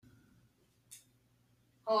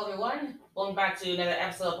Hello, everyone. Welcome back to another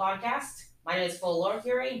episode of podcast. My name is Fola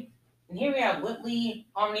and here we have Whitley,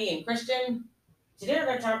 Harmony, and Christian. Today we're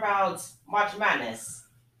going to talk about March Madness.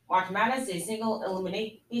 March Madness is a single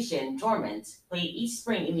elimination tournament played each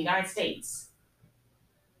spring in the United States.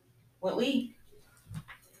 Whitley,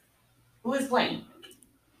 who is playing?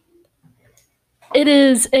 It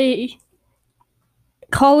is a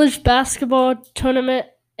college basketball tournament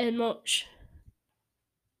in March.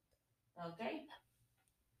 Okay.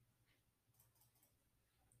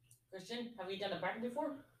 Christian, have you done a bracket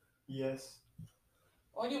before? Yes.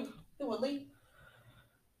 Or you, Whitley?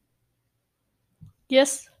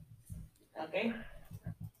 Yes, Okay.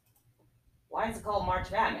 Why is it called March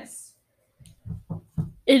Madness?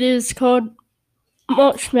 it is called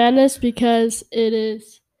March Madness because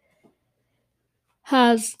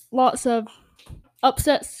has lots of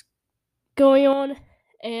upsets going on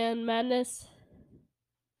and madness.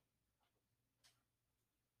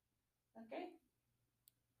 Okay.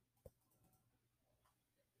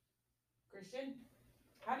 Christian,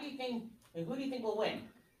 who do you think will win?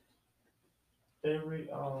 Every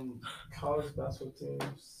college basketball team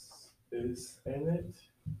is in it.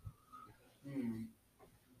 Hmm.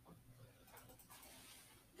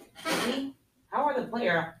 Whitley, how are the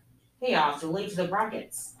player payoffs related to the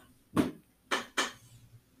brackets?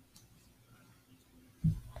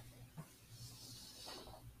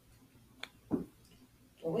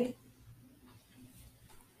 Whitley?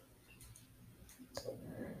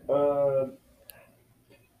 Uh,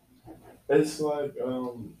 it's like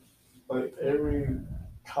every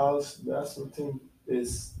college basketball team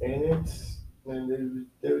is in it, and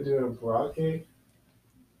they were doing a bracket.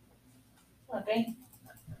 Okay.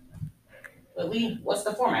 Whitley, what's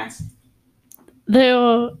the format? There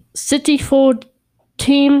are 64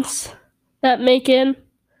 teams that make it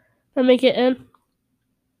in.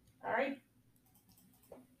 All right.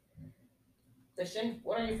 Christian,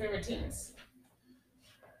 what are your favorite teams?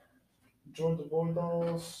 Georgia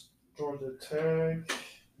Bulldogs, Georgia Tech,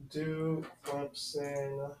 Duke,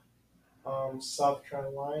 Clemson, South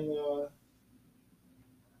Carolina.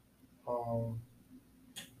 Um,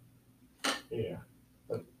 yeah,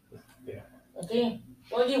 but, yeah. Okay.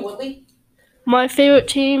 What are you, Whitley? My favorite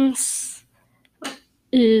teams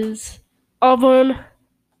is Auburn,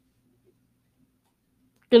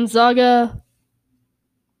 Gonzaga.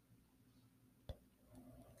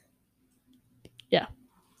 Yeah.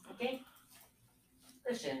 Okay.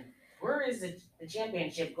 Christian, where is the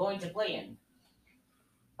championship going to play in?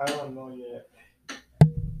 I don't know yet.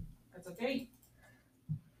 That's okay.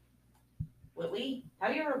 Whitley,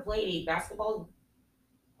 have you ever played a basketball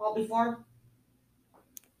before?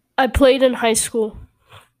 I played in high school.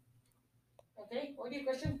 Okay. What are you,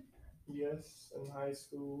 Christian? Yes, in high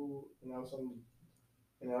school, and I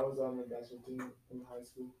was on the basketball team in high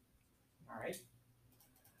school. All right.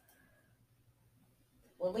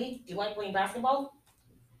 Whitley, do you like playing basketball?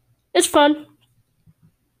 It's fun.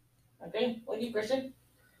 Okay. What are you, Christian?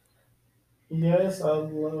 Yes, I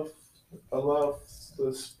love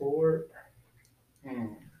the sport Hmm.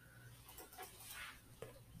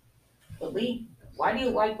 Whitley, why do you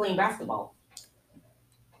like playing basketball?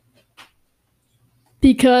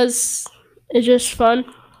 Because it's just fun.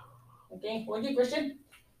 Okay. What are you, Christian?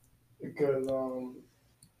 because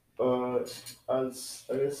uh I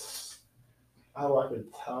guess I like a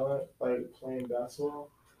talent like playing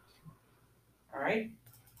basketball. All right.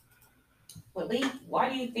 Whitley, why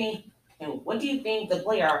do you think and what do you think the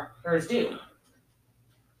players do?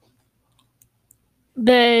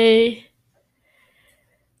 They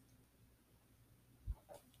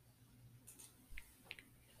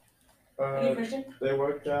What are you, Uh, Christian? they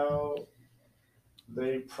work out,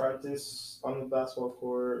 they practice on the basketball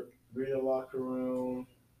court, read the locker room,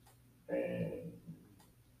 and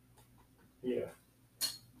yeah.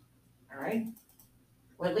 All right.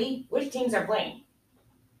 Whitley, which teams are playing?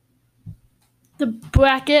 the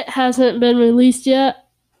bracket hasn't been released yet.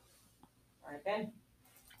 All right then.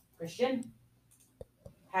 Christian,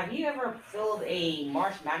 have you ever filled a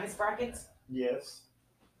March Madness bracket? Yes.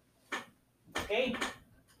 Okay.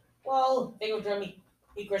 Well, thank you for joining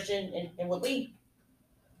me, Christian and Whitley.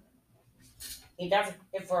 And that's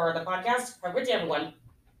it for the podcast. Have a good day, everyone.